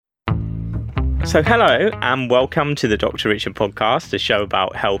So hello and welcome to the Dr. Richard podcast, a show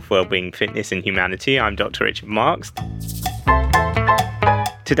about health, wellbeing, fitness and humanity. I'm Dr. Richard Marks.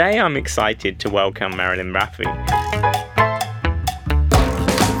 Today I'm excited to welcome Marilyn Rafih.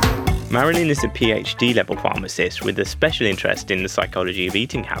 Marilyn is a PhD level pharmacist with a special interest in the psychology of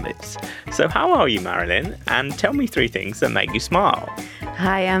eating habits. So how are you, Marilyn? And tell me 3 things that make you smile.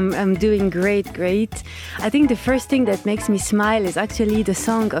 Hi, I'm doing great. I think the first thing that makes me smile is actually the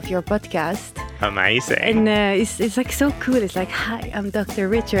song of your podcast. Amazing. And it's like so cool. It's like, hi, I'm Dr.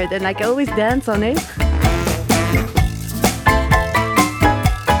 Richard. And like I always dance on it.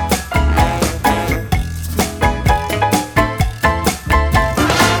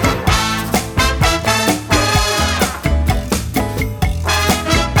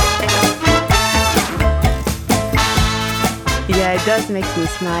 Yeah, it does make me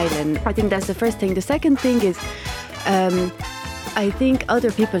smile. And I think that's the first thing. The second thing is, I think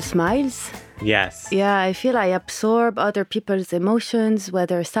other people's smiles. Yes. Yeah, I feel I absorb other people's emotions,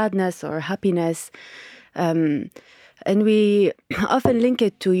 whether sadness or happiness. And we often link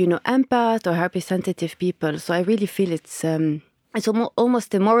it to, empath or hypersensitive people. So I really feel it's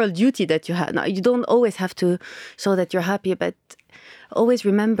almost a moral duty that you have. Now, you don't always have to show that you're happy, but always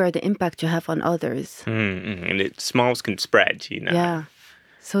remember the impact you have on others. And smiles can spread, Yeah,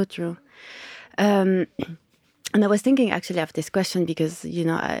 so true. And I was thinking actually of this question because,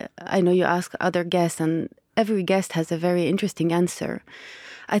 I know you ask other guests and every guest has a very interesting answer.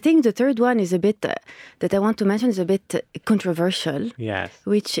 I think the third one is a bit, that I want to mention is a bit controversial. Yes.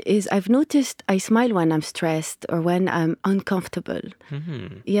 Which is, I've noticed I smile when I'm stressed or when I'm uncomfortable.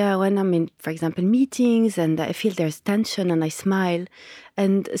 Mm-hmm. Yeah, when I'm in, for example, meetings and I feel there's tension and I smile.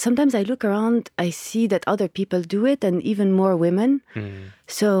 And sometimes I look around, I see that other people do it and even more women.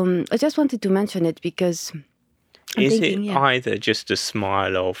 So I just wanted to mention it because... Is it either just a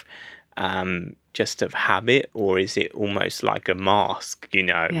smile of just of habit, or is it almost like a mask,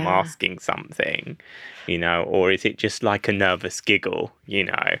 masking something, or is it just like a nervous giggle,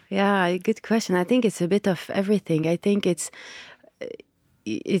 Yeah, good question. I think it's a bit of everything. I think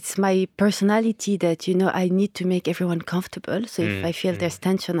it's my personality that, I need to make everyone comfortable. So if I feel there's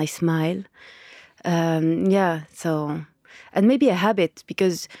tension, I smile. So, and maybe a habit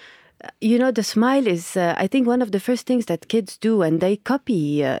because... the smile is, I think, one of the first things that kids do, and they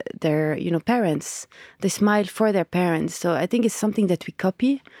copy their, parents. They smile for their parents. So I think it's something that we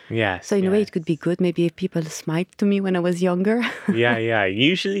copy. Yes. So in a way, it could be good. Maybe if people smiled to me when I was younger. Yeah.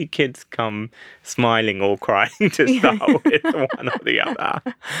 Usually kids come smiling or crying to start with, one or the other.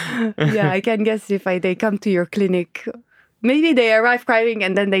 Yeah, I can guess if they come to your clinic... Maybe they arrive crying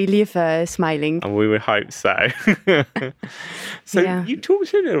and then they leave smiling. And we would hope so. You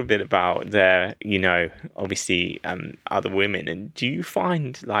talked a little bit about obviously other women. And do you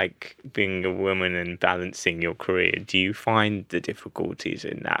find, like, being a woman and balancing your career, do you find the difficulties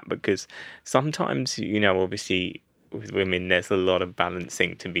in that? Because sometimes, obviously with women, there's a lot of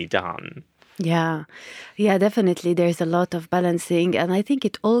balancing to be done. Yeah, definitely. There's a lot of balancing. And I think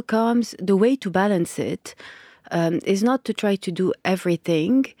it all comes, the way to balance it, is not to try to do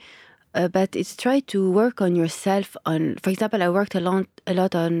everything, but it's try to work on yourself. For example, I worked a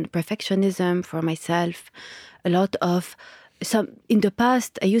lot on perfectionism for myself. In the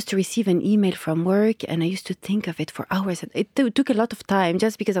past, I used to receive an email from work and I used to think of it for hours. It took a lot of time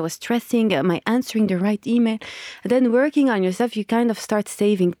just because I was stressing, am I answering the right email? And then working on yourself, you kind of start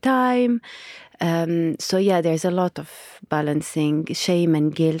saving time. There's a lot of balancing, shame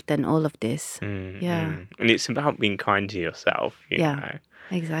and guilt and all of this. And it's about being kind to yourself, you know.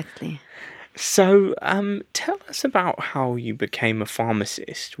 Exactly. So tell us about how you became a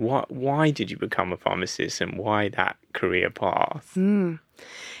pharmacist. Why did you become a pharmacist and why that career path?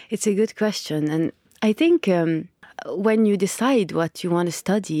 It's a good question. And I think when you decide what you want to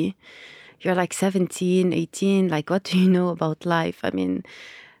study, you're like 17, 18, like what do you know about life? I mean...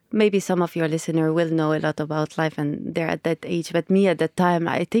 Maybe some of your listeners will know a lot about life and they're at that age. But me at that time,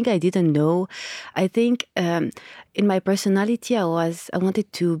 I think I didn't know. I think in my personality, I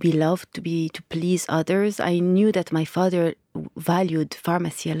wanted to be loved, to please others. I knew that my father valued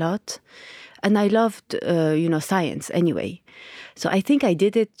pharmacy a lot. And I loved, science anyway. So I think I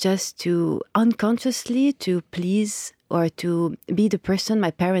did it just to unconsciously to please or to be the person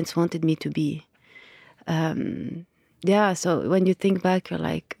my parents wanted me to be. So when you think back, you're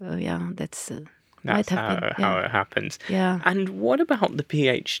like, oh, yeah, that's That's how it happens. Yeah. And what about the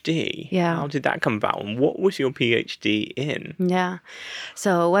PhD? Yeah. How did that come about? And what was your PhD in? Yeah.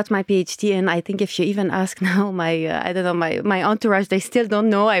 So what's my PhD in? I think if you even ask now I don't know, my entourage, they still don't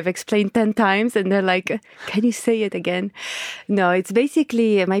know. I've explained 10 times and they're like, can you say it again? No, it's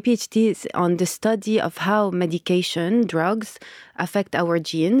basically, my PhD is on the study of how medication, drugs, affect our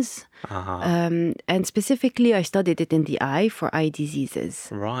genes. And specifically, I studied it in the eye for eye diseases.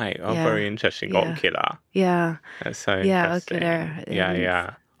 Right. Oh, very interesting. Ocular. Yeah. That's so Yeah, interesting. ocular.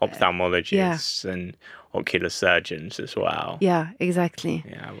 Yeah. Ophthalmologists and ocular surgeons as well. Yeah, exactly.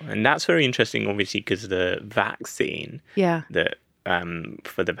 Yeah. And that's very interesting, obviously, because the vaccine that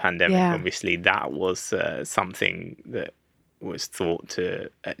for the pandemic, obviously, that was something that was thought to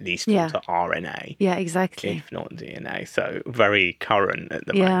at least alter RNA. Yeah, exactly. If not DNA. So very current at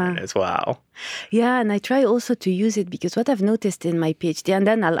the moment as well. Yeah, and I try also to use it because what I've noticed in my PhD, and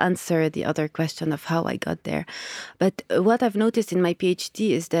then I'll answer the other question of how I got there. But what I've noticed in my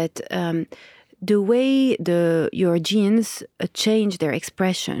PhD is that the way your genes change their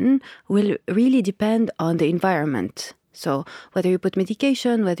expression will really depend on the environment. So whether you put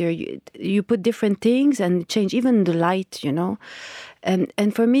medication, whether you put different things and change even the light,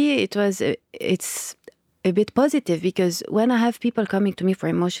 and for me it's a bit positive because when I have people coming to me for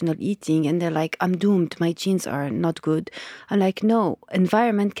emotional eating and they're like, I'm doomed, my genes are not good. I'm like, no,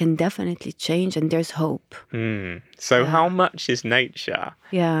 environment can definitely change and there's hope. So how much is nature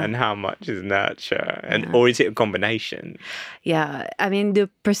and how much is nurture? Or is it a combination? Yeah, I mean, the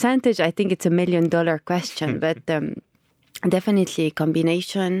percentage, I think it's $1 million question, but definitely a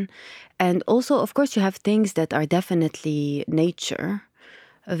combination. And also, of course, you have things that are definitely nature,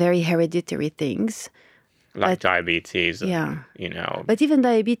 very hereditary things. Like diabetes, But even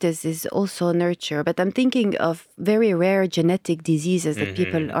diabetes is also nurture. But I'm thinking of very rare genetic diseases that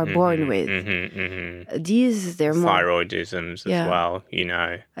people are born with. These, they're more... Thyroidisms as well,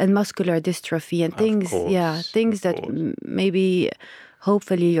 And muscular dystrophy and things, things that maybe...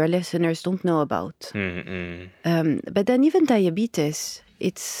 hopefully your listeners don't know about. But then even diabetes,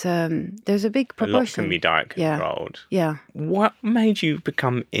 it's there's a big proportion. A lot can be diet controlled. Yeah. What made you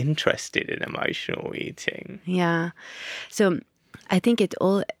become interested in emotional eating? Yeah. So I think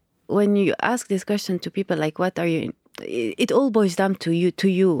when you ask this question to people, like, what are you... It all boils down to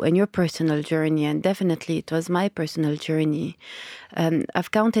you and your personal journey. And definitely it was my personal journey.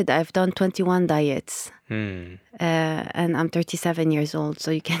 I've done 21 diets. And I'm 37 years old,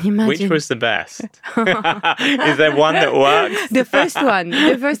 so you can imagine. Which was the best? Is there one that works? The first one,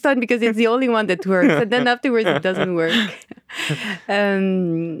 because it's the only one that works. And then afterwards it doesn't work.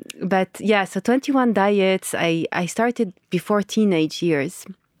 But yeah, so 21 diets. I started before teenage years.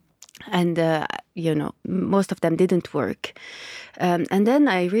 And, most of them didn't work. And then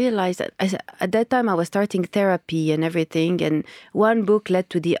I realized that at that time I was starting therapy and everything. And one book led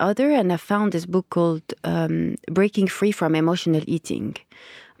to the other. And I found this book called Breaking Free from Emotional Eating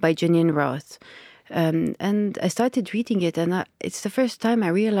by Janine Roth. And I started reading it. And it's the first time I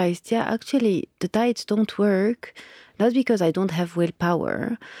realized, actually, the diets don't work. Not because I don't have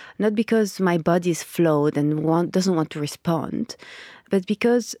willpower. Not because my body is flawed and doesn't want to respond. But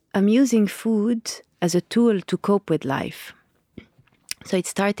because I'm using food as a tool to cope with life. So it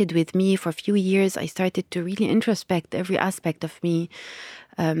started with me for a few years. I started to really introspect every aspect of me.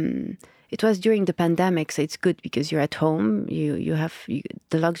 It was during the pandemic, so it's good because you're at home. You have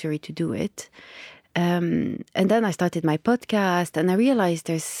the luxury to do it. And then I started my podcast and I realized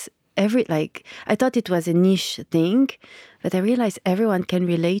there's I thought it was a niche thing, but I realized everyone can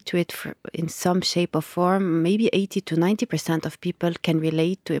relate to it in some shape or form. Maybe 80 to 90% of people can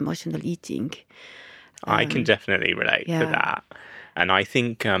relate to emotional eating. I can definitely relate to that. And I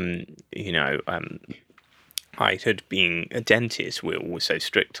think, I had been a dentist, we're also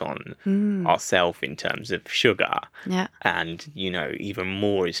strict on ourselves in terms of sugar. Yeah. And, even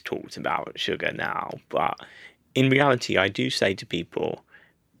more is talked about sugar now. But in reality, I do say to people,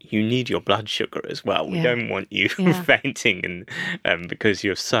 you need your blood sugar as well. We don't want you fainting and because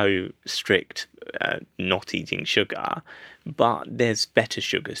you're so strict not eating sugar. But there's better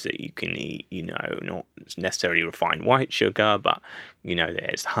sugars that you can eat, not necessarily refined white sugar, but,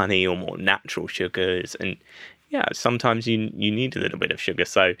 there's honey or more natural sugars. And, sometimes you need a little bit of sugar.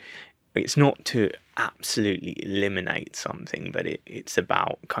 So it's not to absolutely eliminate something, but it's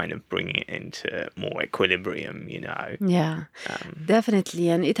about kind of bringing it into more equilibrium, Yeah, definitely.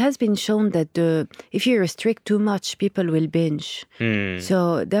 And it has been shown that if you restrict too much, people will binge.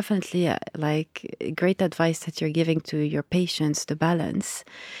 So definitely, great advice that you're giving to your patients, the balance.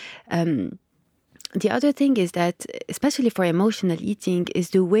 The other thing is that, especially for emotional eating,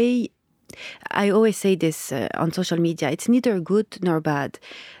 is the way I always say this on social media, it's neither good nor bad.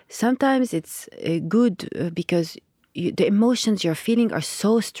 Sometimes it's good because the emotions you're feeling are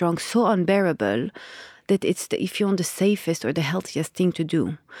so strong, so unbearable, that it's if you want the safest or the healthiest thing to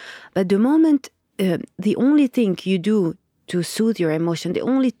do. But the moment the only thing you do to soothe your emotion, the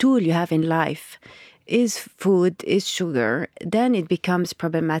only tool you have in life is food, is sugar, then it becomes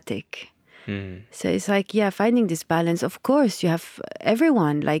problematic. So it's like, yeah, finding this balance. Of course, you have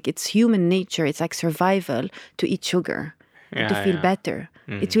everyone, like it's human nature. It's like survival to eat sugar, to feel better.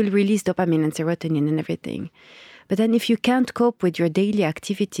 It will release dopamine and serotonin and everything. But then if you can't cope with your daily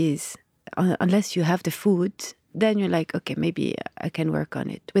activities, unless you have the food, then you're like, okay, maybe I can work on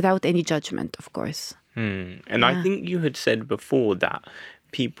it without any judgment, of course. And I think you had said before that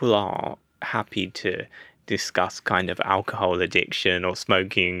people are happy to discuss kind of alcohol addiction or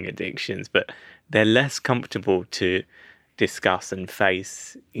smoking addictions, but they're less comfortable to discuss and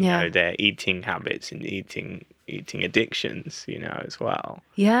face, you know, their eating habits and eating addictions, you know, as well.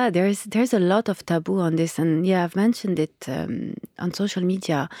 Yeah, there's a lot of taboo on this, and yeah, I've mentioned it on social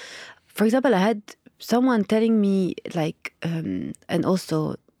media. For example, I had someone telling me like, and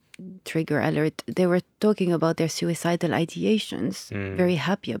also trigger alert, they were talking about their suicidal ideations, very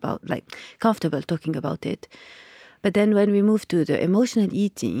happy about, like comfortable talking about it. But then when we moved to the emotional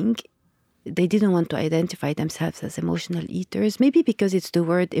eating, they didn't want to identify themselves as emotional eaters, maybe because it's the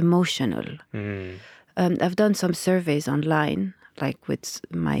word emotional. I've done some surveys online, like with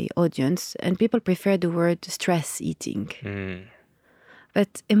my audience, and people prefer the word stress eating.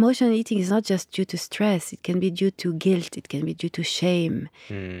 But emotional eating is not just due to stress. It can be due to guilt. It can be due to shame.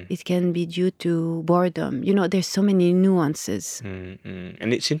 It can be due to boredom. You know, there's so many nuances.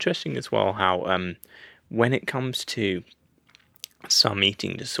 And it's interesting as well how when it comes to some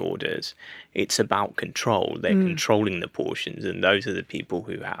eating disorders, it's about control. They're controlling the portions, and those are the people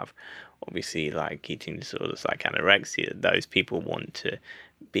who have, obviously, like eating disorders like anorexia. Those people want to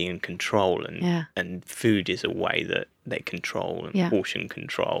be in control, and food is a way that they control and portion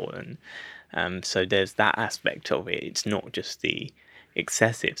control, and so there's that aspect of it. It's not just the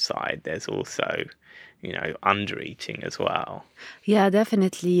excessive side. There's also, you know, under eating as well. Yeah,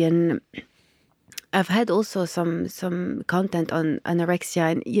 definitely. And I've had also some content on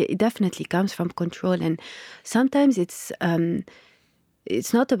anorexia, and it definitely comes from control. And sometimes it's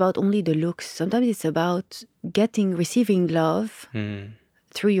not about only the looks. Sometimes it's about receiving love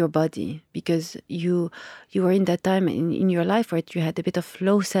through your body, because you were in that time in your life where you had a bit of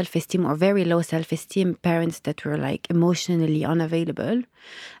low self-esteem or very low self-esteem, parents that were like emotionally unavailable,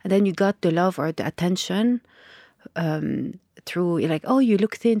 and then you got the love or the attention through, like, oh, you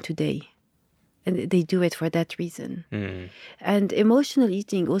look thin today. And they do it for that reason. And emotional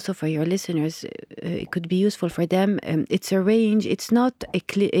eating, also for your listeners, it could be useful for them. It's a range. It's not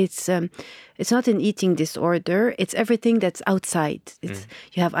it's not an eating disorder. It's everything that's outside.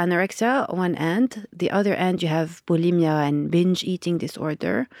 You have anorexia on one end. The other end, you have bulimia and binge eating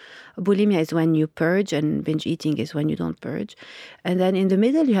disorder. Bulimia is when you purge, and binge eating is when you don't purge. And then in the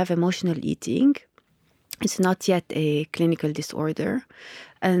middle, you have emotional eating. It's not yet a clinical disorder.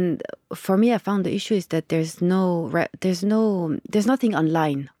 And for me, I found the issue is that there's nothing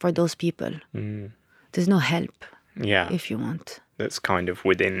online for those people. There's no help. If you want. That's kind of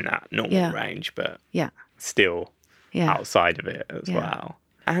within that normal range, but still outside of it as well.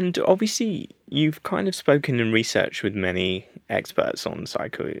 And obviously, you've kind of spoken and researched with many experts on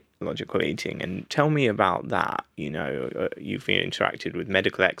psychological eating. And tell me about that. You know, you've interacted with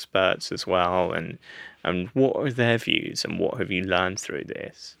medical experts as well. And what are their views, and what have you learned through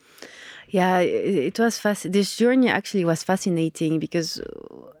this? Yeah, it was this journey actually was fascinating, because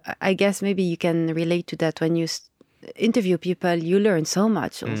I guess maybe you can relate to that. When you interview people, you learn so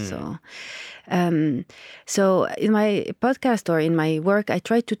much also. So in my podcast or in my work, I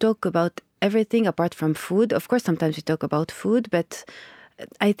try to talk about everything apart from food. Of course, sometimes we talk about food, but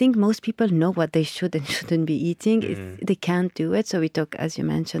I think most people know what they should and shouldn't be eating. They can't do it. So we talk, as you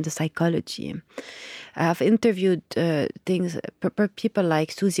mentioned, the psychology. I've interviewed people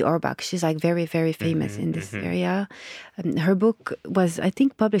like Susie Orbach. She's like very, very famous in this area. Her book was, I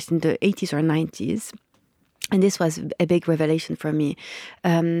think, published in the 80s or 90s. And this was a big revelation for me.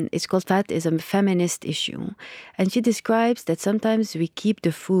 It's called Fat is a Feminist Issue. And she describes that sometimes we keep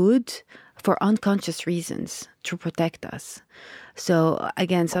the food for unconscious reasons to protect us. So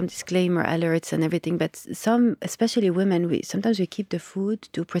again, some disclaimer alerts and everything, but some, especially women, sometimes we keep the food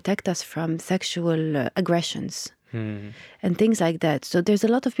to protect us from sexual aggressions and things like that. So there's a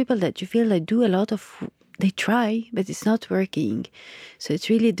lot of people that you feel like do a lot of, they try, but it's not working. So it's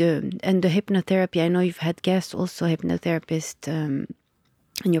really the hypnotherapy. I know you've had guests also, hypnotherapist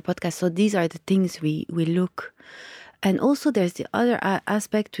in your podcast. So these are the things we look. And also there's the other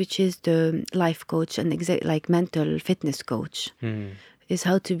aspect, which is the life coach and like mental fitness coach, is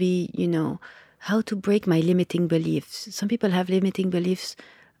how to be, how to break my limiting beliefs. Some people have limiting beliefs.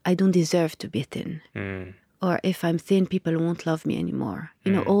 I don't deserve to be thin. Or if I'm thin, people won't love me anymore.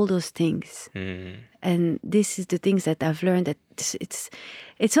 All those things. And this is the things that I've learned, that it's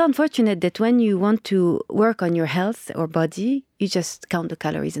so unfortunate that when you want to work on your health or body, you just count the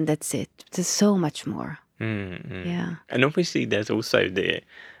calories and that's it. There's so much more. Yeah. And obviously there's also the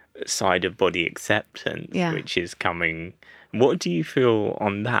side of body acceptance, which is coming. What do you feel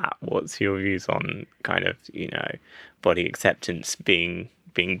on that? What's your views on kind of, body acceptance being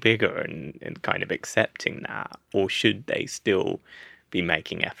bigger and kind of accepting that? Or should they still be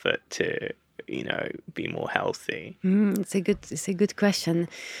making effort to, be more healthy? It's a good question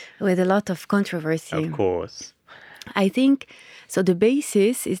with a lot of controversy. Of course. I think, so the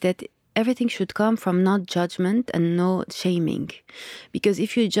basis is that everything should come from not judgment and no shaming. Because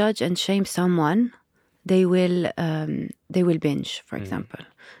if you judge and shame someone, they will binge, for example.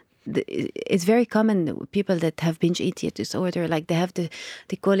 It's very common, people that have binge eating disorder, like they have they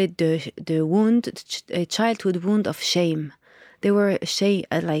call it the wound, a childhood wound of shame. They were shamed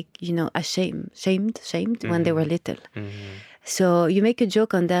when they were little. So you make a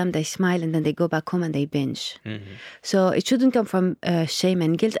joke on them, they smile, and then they go back home and they binge. So it shouldn't come from shame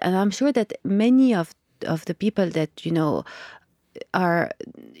and guilt. And I'm sure that many of the people that are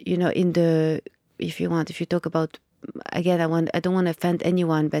in the, if you talk about, again, I don't want to offend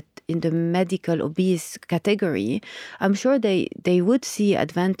anyone, but in the medical obese category, I'm sure they would see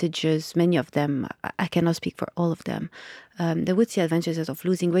advantages. Many of them, I cannot speak for all of them. They would see advantages of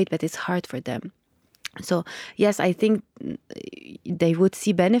losing weight, but it's hard for them. So yes, I think they would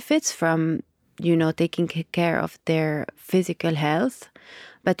see benefits from, taking care of their physical health,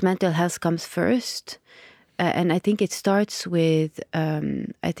 but mental health comes first. And I think it starts with,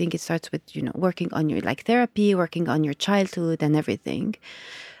 working on your therapy, working on your childhood and everything.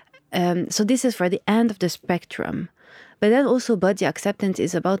 So this is for the end of the spectrum. But then also body acceptance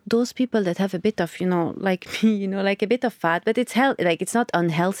is about those people that have a bit of, like me, like a bit of fat, but it's it's not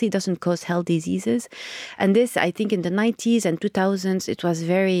unhealthy, it doesn't cause health diseases. And this, I think in the 90s and 2000s, it was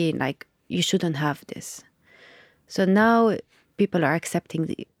very you shouldn't have this. So now people are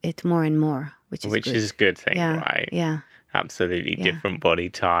accepting it more and more, which is a good thing, right? Yeah. Absolutely different body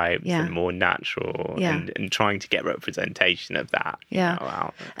types and more natural and trying to get representation of that.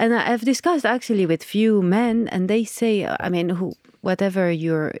 Out there. And I've discussed actually with few men, and they say, whatever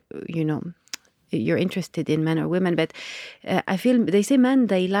you're interested in, men or women, but I feel they say men,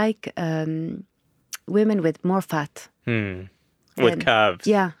 they like women with more fat. With curves.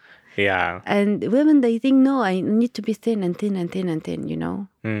 Yeah. Yeah. And women, they think, no, I need to be thin and thin and thin and thin,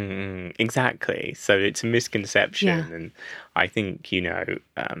 Exactly. So it's a misconception. Yeah. And I think,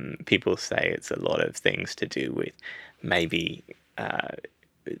 people say it's a lot of things to do with maybe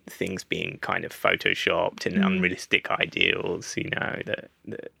things being kind of photoshopped and unrealistic ideals, that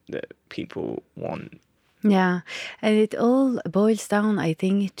people want. Yeah. And it all boils down, I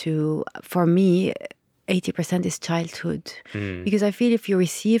think, to, for me, 80% is childhood. Because I feel if you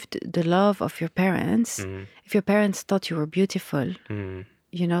received the love of your parents, if your parents thought you were beautiful,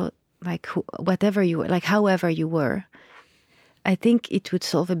 whatever you were, however you were, I think it would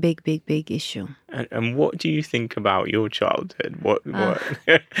solve a big, big, big issue. And what do you think about your childhood? What what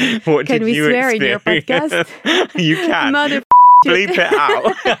can did we you swear experience? in your podcast? You can. Mother Bleep it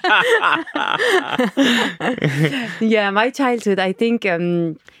out. Yeah, my childhood, I think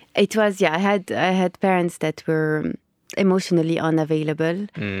it was, I had parents that were emotionally unavailable.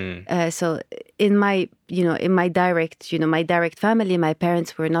 So in my direct family, my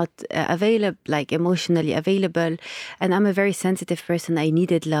parents were not available, emotionally available. And I'm a very sensitive person. I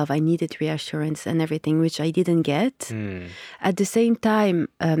needed love, I needed reassurance and everything, which I didn't get. At the same time,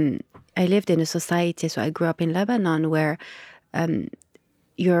 I lived in a society, so I grew up in Lebanon, where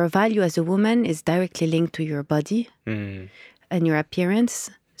your value as a woman is directly linked to your body and your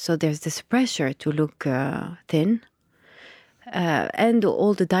appearance. So there's this pressure to look thin. And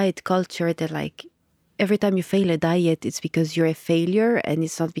all the diet culture that every time you fail a diet, it's because you're a failure and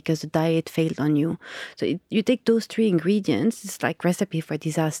it's not because the diet failed on you. So you take those three ingredients, it's like recipe for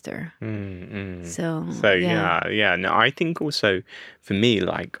disaster. So yeah. No, I think also for me,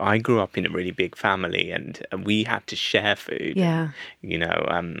 I grew up in a really big family and we had to share food. Yeah.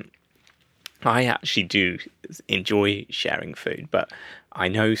 And, I actually do enjoy sharing food, but I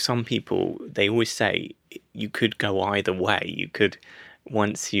know some people, they always say you could go either way. You could,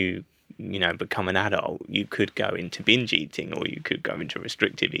 once you become an adult, you could go into binge eating or you could go into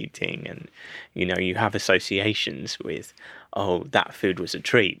restrictive eating, and you have associations with, oh, that food was a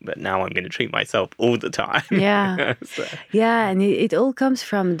treat, but now I'm going to treat myself all the time. Yeah. So, Yeah, and it all comes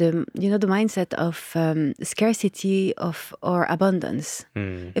from the mindset of scarcity or abundance.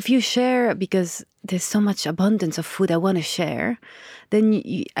 If you share because there's so much abundance of food I want to share, then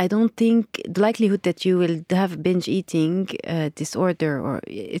I don't think the likelihood that you will have binge eating disorder or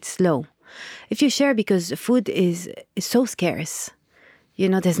it's low. If you share because food is so scarce,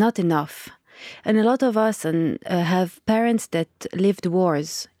 there's not enough. And a lot of us have parents that lived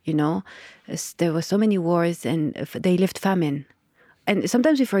wars, There were so many wars and they lived famine. And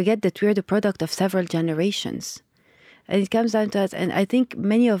sometimes we forget that we're the product of several generations. And it comes down to us. And I think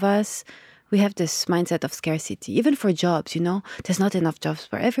many of us, we have this mindset of scarcity, even for jobs, There's not enough jobs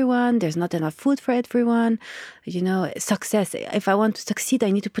for everyone. There's not enough food for everyone. Success. If I want to succeed,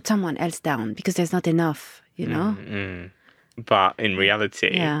 I need to put someone else down because there's not enough, But in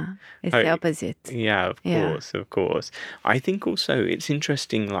reality, it's the opposite. Yeah, of course. I think also it's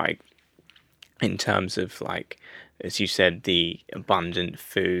interesting, like, in terms of, like, as you said, the abundant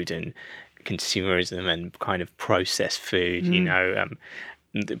food and consumerism and kind of processed food,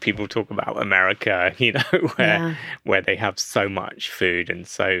 people talk about America, where they have so much food and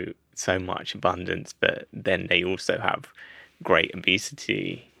so much abundance, but then they also have great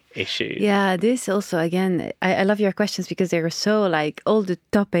obesity issues. Yeah, this also, again, I love your questions because they are so, like, all the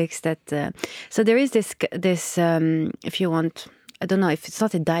topics that... so there is this if you want, I don't know if it's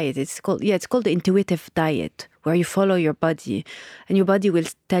not a diet, it's called the intuitive diet, where you follow your body and your body will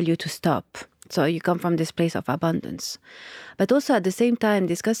tell you to stop. So you come from this place of abundance. But also at the same time,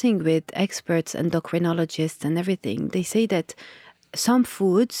 discussing with experts, endocrinologists and everything, they say that some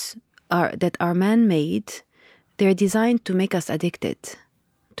foods that are man-made, they're designed to make us addicted,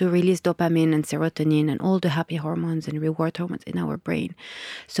 to release dopamine and serotonin and all the happy hormones and reward hormones in our brain.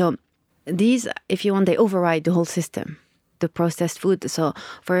 So these, if you want, they override the whole system, the processed food. So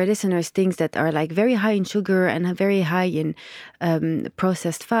for your listeners, things that are like very high in sugar and very high in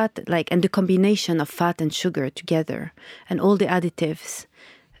processed fat, and the combination of fat and sugar together and all the additives,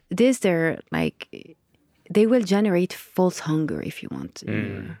 they will generate false hunger, if you want.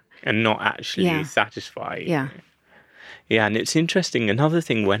 And not actually satisfy you. Yeah. Yeah, and it's interesting. Another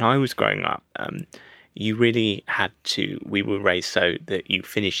thing, when I was growing up, you really we were raised so that you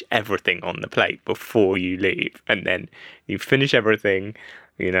finish everything on the plate before you leave. And then you finish everything,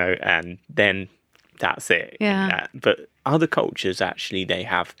 and then that's it. Yeah. But other cultures, actually, they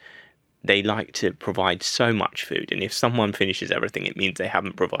like to provide so much food. And if someone finishes everything, it means they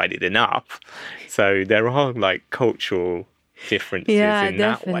haven't provided enough. So there are, like, cultural differences in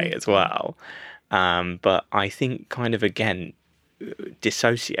that way as well. But I think kind of, again,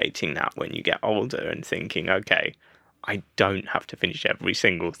 dissociating that when you get older and thinking, okay, I don't have to finish every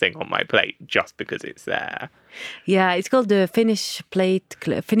single thing on my plate just because it's there. Yeah, it's called the Finish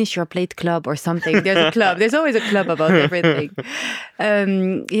Your Plate Club or something. There's a club. There's always a club about everything.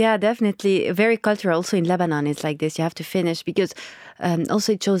 Yeah, definitely. Very cultural. Also in Lebanon, it's like this. You have to finish because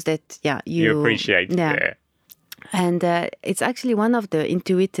also it shows that, you appreciate it. And it's actually one of the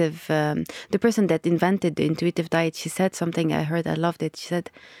intuitive, the person that invented the intuitive diet, she said something I heard, I loved it. She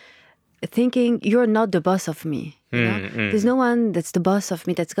said, thinking, you're not the boss of me. There's no one that's the boss of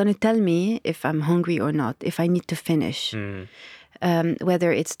me that's going to tell me if I'm hungry or not, if I need to finish.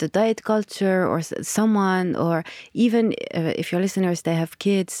 Whether it's the diet culture or someone, or even if your listeners, they have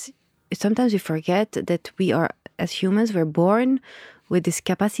kids, sometimes we forget that we are, as humans, we're born with this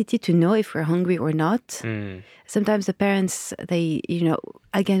capacity to know if we're hungry or not. Sometimes the parents, they,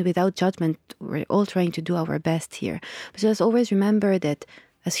 again, without judgment, we're all trying to do our best here. But just always remember that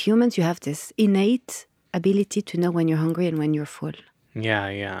as humans, you have this innate ability to know when you're hungry and when you're full.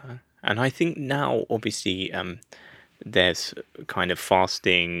 Yeah. And I think now, obviously, there's kind of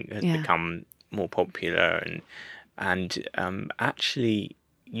fasting has become more popular, and actually,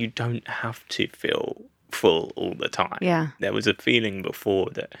 you don't have to feel full all the time. Yeah. There was a feeling before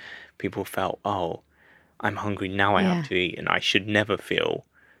that people felt, oh, I'm hungry, now I have to eat, and I should never feel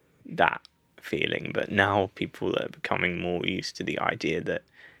that feeling. But now people are becoming more used to the idea that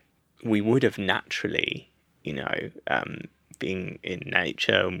we would have naturally, being in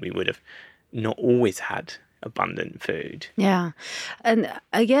nature, and we would have not always had abundant food. Yeah. And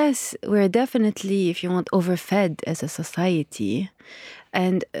I guess we're definitely, if you want, overfed as a society.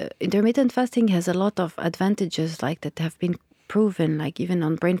 And intermittent fasting has a lot of advantages like that have been proven, like even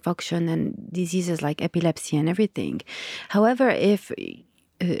on brain function and diseases like epilepsy and everything. However, if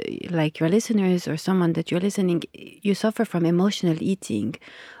like your listeners or someone that you're listening, you suffer from emotional eating,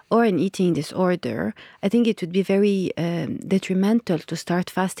 or an eating disorder, I think it would be very detrimental to start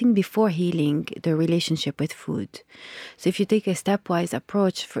fasting before healing the relationship with food. So if you take a stepwise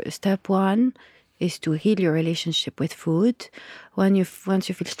approach, for step one is to heal your relationship with food. Once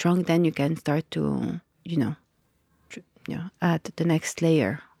you feel strong, then you can start to, add the next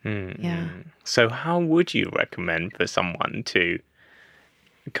layer. Yeah. So how would you recommend for someone to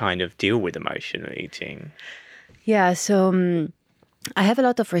kind of deal with emotional eating? Yeah, so I have a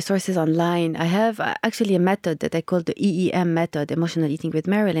lot of resources online. I have actually a method that I call the EEM method, Emotional Eating with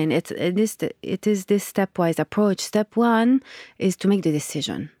Marilyn. It is this stepwise approach. Step one is to make the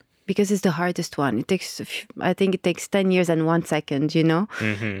decision, because it's the hardest one. I think it takes 10 years and 1 second,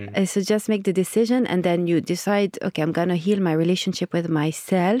 So just make the decision, and then you decide, okay, I'm going to heal my relationship with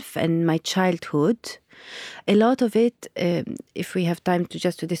myself and my childhood. A lot of it, if we have time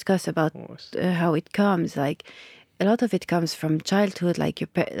to discuss about how it comes, like a lot of it comes from childhood, like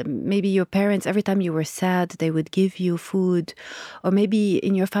maybe your parents, every time you were sad, they would give you food, or maybe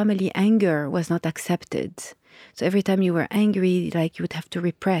in your family, anger was not accepted. So every time you were angry, like you would have to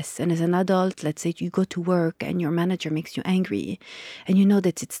repress. And as an adult, let's say you go to work and your manager makes you angry, and you know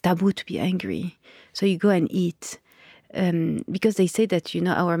that it's taboo to be angry. So you go and eat. Because they say that,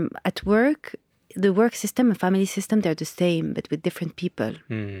 at work, the work system and family system, they're the same, but with different people.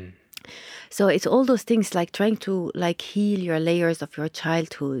 So it's all those things, like trying to heal your layers of your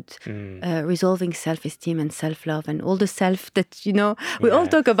childhood, resolving self-esteem and self-love and all the self that, we all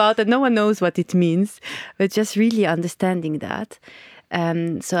talk about and no one knows what it means, but just really understanding that.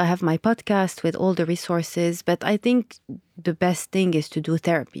 So I have my podcast with all the resources, but I think the best thing is to do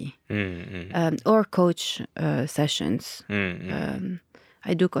therapy or coach sessions.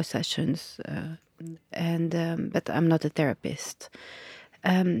 I do coach sessions, but I'm not a therapist.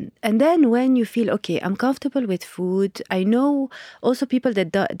 And then when you feel, okay, I'm comfortable with food, I know also people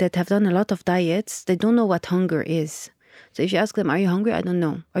that have done a lot of diets, they don't know what hunger is. So if you ask them, are you hungry? I don't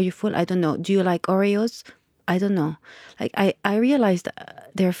know. Are you full? I don't know. Do you like Oreos? I don't know. Like I realized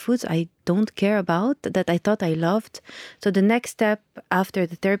there are foods I don't care about that I thought I loved. So the next step after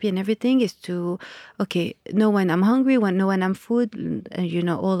the therapy and everything is to, okay, know when I'm hungry, know when I'm food,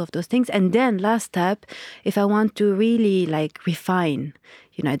 all of those things. And then last step, if I want to really refine,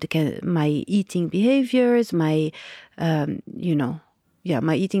 my eating behaviors, my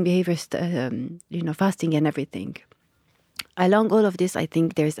eating behaviors, fasting and everything. Along all of this, I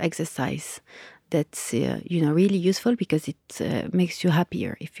think there's exercise that's really useful because it makes you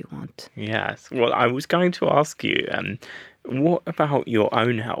happier if you want. Yes. Well, I was going to ask you, what about your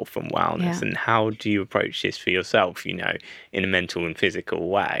own health and wellness, and how do you approach this for yourself, in a mental and physical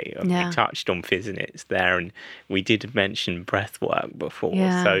way? We touched on fitness there, and we did mention breath work before.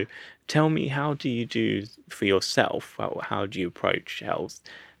 Yeah. So tell me, how do you do for yourself? How do you approach health,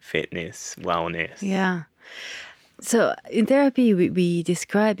 fitness, wellness? Yeah. So in therapy, we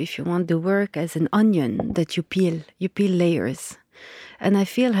describe, if you want, the work as an onion that you peel. You peel layers. And I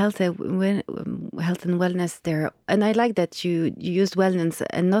feel health and wellness there. And I like that you used wellness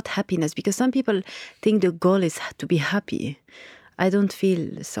and not happiness, because some people think the goal is to be happy. I don't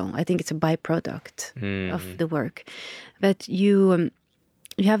feel so. I think it's a byproduct of the work. But you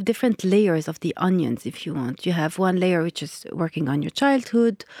have different layers of the onions, if you want. You have one layer which is working on your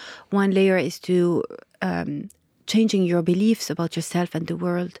childhood. One layer is to changing your beliefs about yourself and the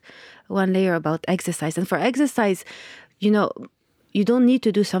world. One layer about exercise. And for exercise, you don't need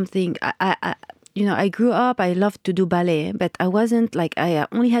to do something. I grew up, I loved to do ballet, but I wasn't I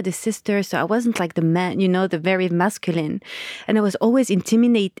only had a sister, so I wasn't like the man, the very masculine. And I was always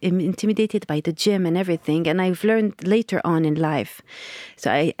intimidated by the gym and everything. And I've learned later on in life.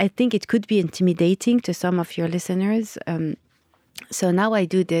 So I think it could be intimidating to some of your listeners. So now I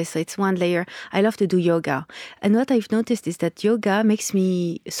do this. So it's one layer. I love to do yoga. And what I've noticed is that yoga makes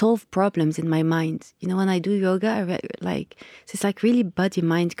me solve problems in my mind. When I do yoga, it's like really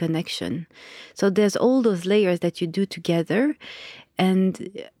body-mind connection. So there's all those layers that you do together. And,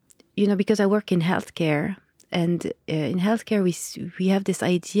 because I work in healthcare, and in healthcare, we have this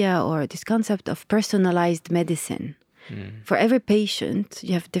idea or this concept of personalized medicine. For every patient,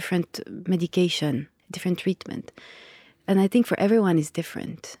 you have different medication, different treatment. And I think for everyone is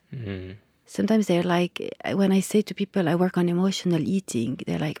different. Sometimes they're like, when I say to people I work on emotional eating,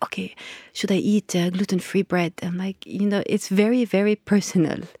 they're like, okay, should I eat gluten-free bread? I'm like, it's very, very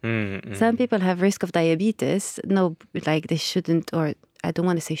personal. Some people have risk of diabetes. No, they shouldn't, or I don't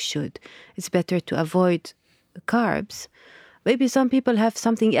want to say should. It's better to avoid carbs. Maybe some people have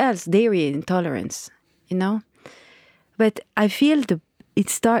something else, dairy intolerance, But I feel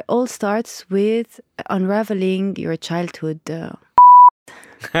all starts with unraveling your childhood.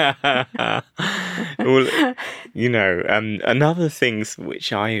 Well, another things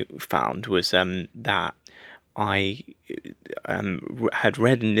which I found was that I had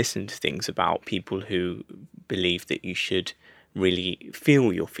read and listened to things about people who believe that you should really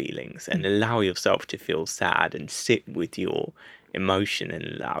feel your feelings and allow yourself to feel sad and sit with your emotion and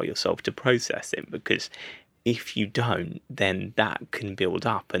allow yourself to process it, because if you don't, then that can build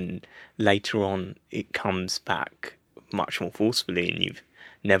up and later on it comes back much more forcefully and you've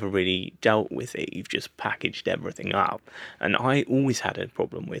never really dealt with it. You've just packaged everything up. And I always had a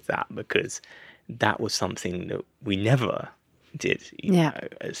problem with that because that was something that we never did, you know,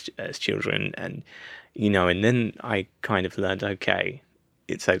 as children. And, and then I kind of learned, okay,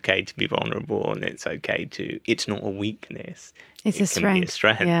 it's okay to be vulnerable and it's not a weakness. It's a strength. Can be a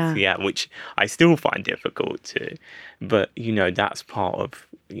strength, yeah, which I still find difficult to. But, that's part of,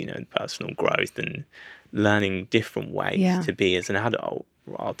 personal growth and learning different ways to be as an adult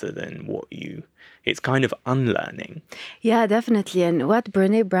rather than it's kind of unlearning. Yeah, definitely. And what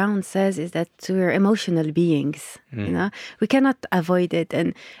Brené Brown says is that we're emotional beings, we cannot avoid it.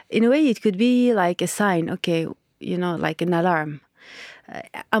 And in a way, it could be like a sign, okay, like an alarm.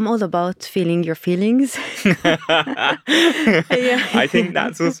 I'm all about feeling your feelings. I think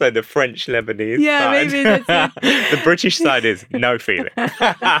that's also the French Lebanese side. Maybe that's it. The British side is no feeling.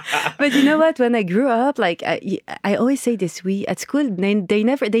 But you know what? When I grew up, like I always say this, we at school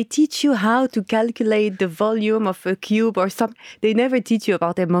they teach you how to calculate the volume of a cube or something. They never teach you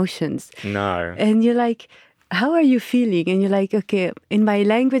about emotions. No. And you're like, how are you feeling? And you're like, okay, in my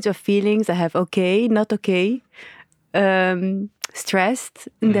language of feelings, I have okay, not okay. Stressed,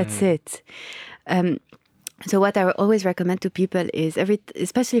 and that's it. So what I always recommend to people is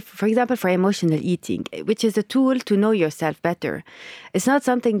especially for example for emotional eating, which is a tool to know yourself better. It's not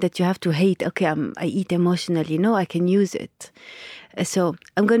something that you have to hate. Okay, I eat emotionally. No, I can use it. So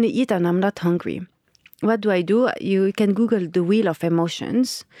I'm going to eat and I'm not hungry. What do? You can Google the wheel of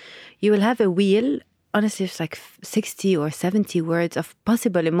emotions. You will have a wheel. Honestly, it's like 60 or 70 words of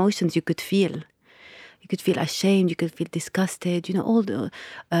possible emotions you could feel. You could feel ashamed, you could feel disgusted, all the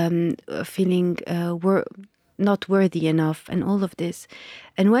feeling not worthy enough and all of this.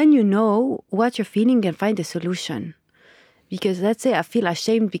 And when you know what you're feeling, you can find a solution. Because let's say I feel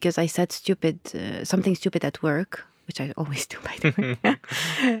ashamed because I said something stupid at work, which I always do, by the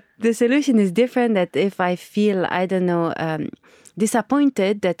way. The solution is different that if I feel, I don't know,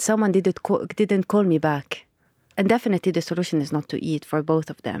 disappointed that someone didn't call me back. And definitely the solution is not to eat for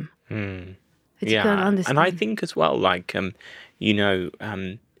both of them. Yeah, and I think as well, like,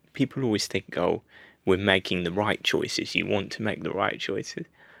 people always think, oh, we're making the right choices. You want to make the right choices.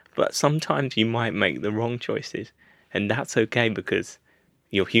 But sometimes you might make the wrong choices. And that's okay because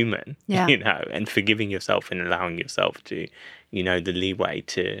you're human, and forgiving yourself and allowing yourself to, the leeway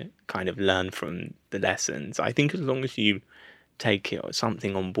to kind of learn from the lessons. I think as long as you take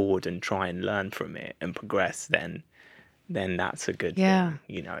something on board and try and learn from it and progress, then that's a good thing,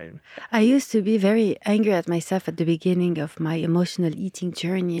 I used to be very angry at myself at the beginning of my emotional eating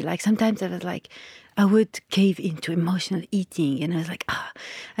journey. Like sometimes I was like, I would cave into emotional eating and I was like,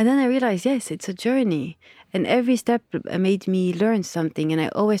 And then I realized, yes, it's a journey. And every step made me learn something. And I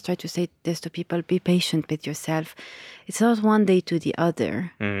always try to say this to people, be patient with yourself. It's not one day to the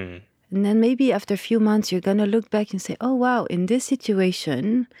other. And then maybe after a few months, you're going to look back and say, oh, wow, in this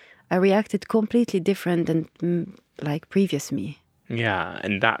situation, I reacted completely different than like previous me. Yeah,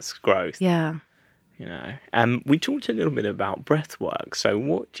 and that's growth. Yeah. We talked a little bit about breath work. So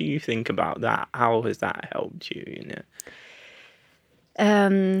what do you think about that? How has that helped you?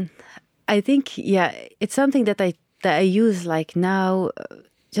 I think, it's something that I use like now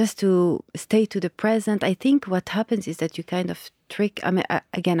just to stay to the present. I think what happens is that you kind of trick. I mean,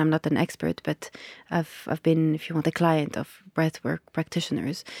 again, I'm not an expert, but I've been, if you want, a client of breathwork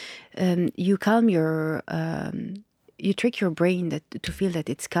practitioners. You calm your, you trick your brain to feel that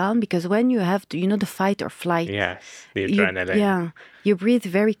it's calm, because when you have to, the fight or flight. Yes, the adrenaline. You breathe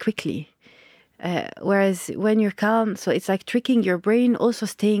very quickly. Whereas when you're calm, so it's like tricking your brain, also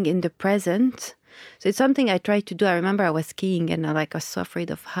staying in the present. So it's something I tried to do. I remember I was skiing and I was so afraid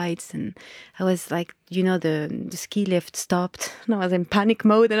of heights, and I was like, the ski lift stopped and I was in panic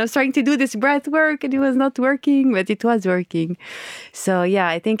mode and I was trying to do this breath work and it was not working, but it was working. So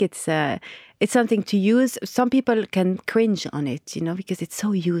I think it's something to use. Some people can cringe on it, because it's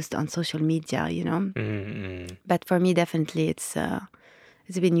so used on social media, Mm-hmm. But for me, definitely it's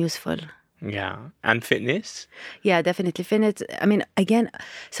been useful. Yeah. And fitness? Yeah, definitely. Fitness. I mean, again,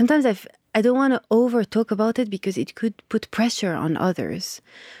 sometimes I don't want to over talk about it because it could put pressure on others.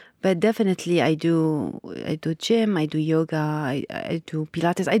 But definitely I do gym, I do yoga, I do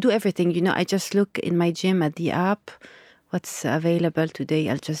Pilates, I do everything. You know, I just look in my gym at the app, what's available today,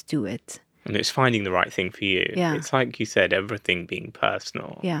 I'll just do it. And it's finding the right thing for you. Yeah. It's like you said, everything being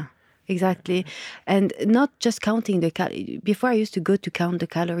personal. Yeah, exactly. And not just counting the before I used to go to count the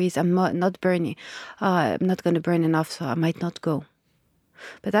calories. I'm not burning. I'm not going to burn enough, so I might not go.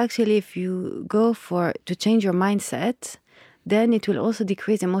 But actually, if you go to change your mindset, then it will also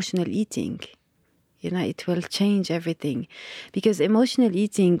decrease emotional eating. You know, it will change everything. Because emotional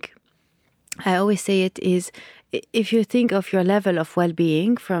eating, I always say it is, if you think of your level of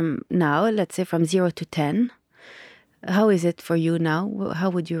well-being from now, let's say from 0 to 10, how is it for you now? How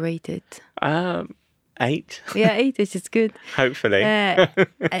would you rate it? 8. Yeah, 8, which is good. Hopefully.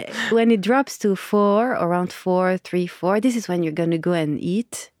 When it drops to 4, around 4, 3, 4, this is when you're going to go and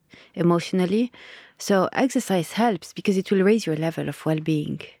eat emotionally. So exercise helps because it will raise your level of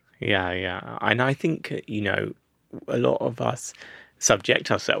well-being. Yeah. And I think, you know, a lot of us subject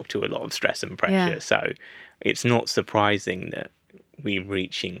ourselves to a lot of stress and pressure. So it's not surprising that we're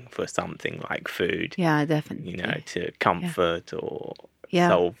reaching for something like food. Yeah, definitely. You know, to comfort or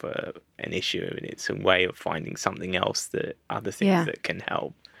solve an issue. And it's a way of finding something else, other things that can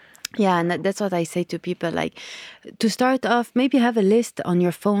help. Yeah, and that's what I say to people, like, to start off, maybe have a list on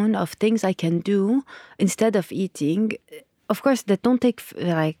your phone of things I can do instead of eating. Of course, that don't take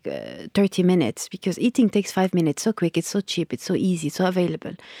 30 minutes, because eating takes 5 minutes, so quick, it's so cheap, it's so easy, so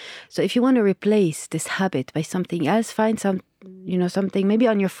available. So if you want to replace this habit by something else, find something, maybe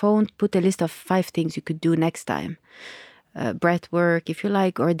on your phone, put a list of 5 things you could do next time. Breath work, if you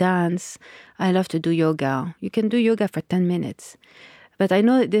like, or dance. I love to do yoga. You can do yoga for 10 minutes. But I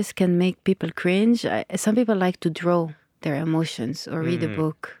know this can make people cringe. Some people like to draw their emotions or read a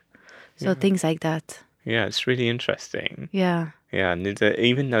book. So things like that. Yeah, it's really interesting. Yeah. Yeah, and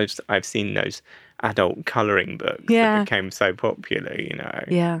even I've seen those adult colouring books that became so popular, you know.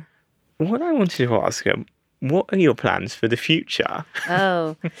 Yeah. What I wanted to ask you, what are your plans for the future?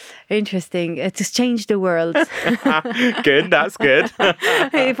 Oh, interesting. To change the world. Good, that's good. For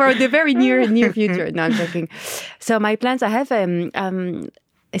the very near future. No, I'm joking. So my plans, I have a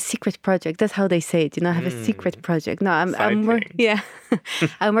secret project. That's how they say it. You know, I have a secret project. No, I'm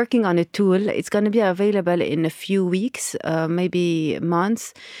working on a tool. It's going to be available in a few weeks, maybe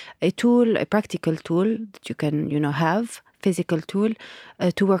months. A practical tool that you can, have. Physical tool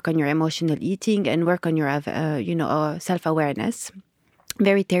to work on your emotional eating and work on your, self-awareness.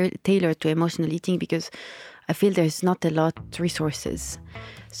 Very tailored to emotional eating, because I feel there's not a lot of resources.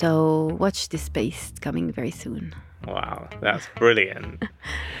 So watch this space. It's coming very soon. Wow, that's brilliant.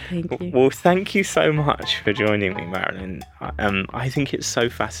 Thank you. Well, thank you so much for joining me, Marilyn. I think it's so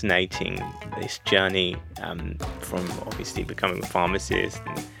fascinating, this journey from obviously becoming a pharmacist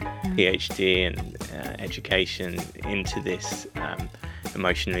and PhD and education into this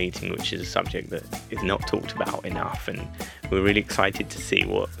emotional eating, which is a subject that is not talked about enough, and we're really excited to see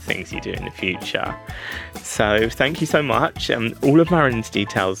what things you do in the future. So thank you so much. All of Marilyn's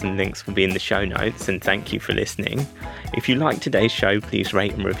details and links will be in the show notes, and thank you for listening. If you like today's show, please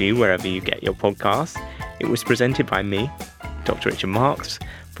rate and review wherever you get your podcasts. It was presented by me, Dr. Richard Marks.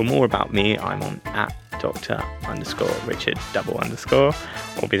 For more about me, I'm on @Dr_Richard_,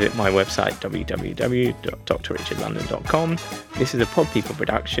 or visit my website www.drrichardlondon.com. This is a Pod People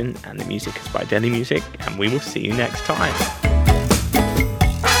production, and the music is by Deli Music, and we will see you next time.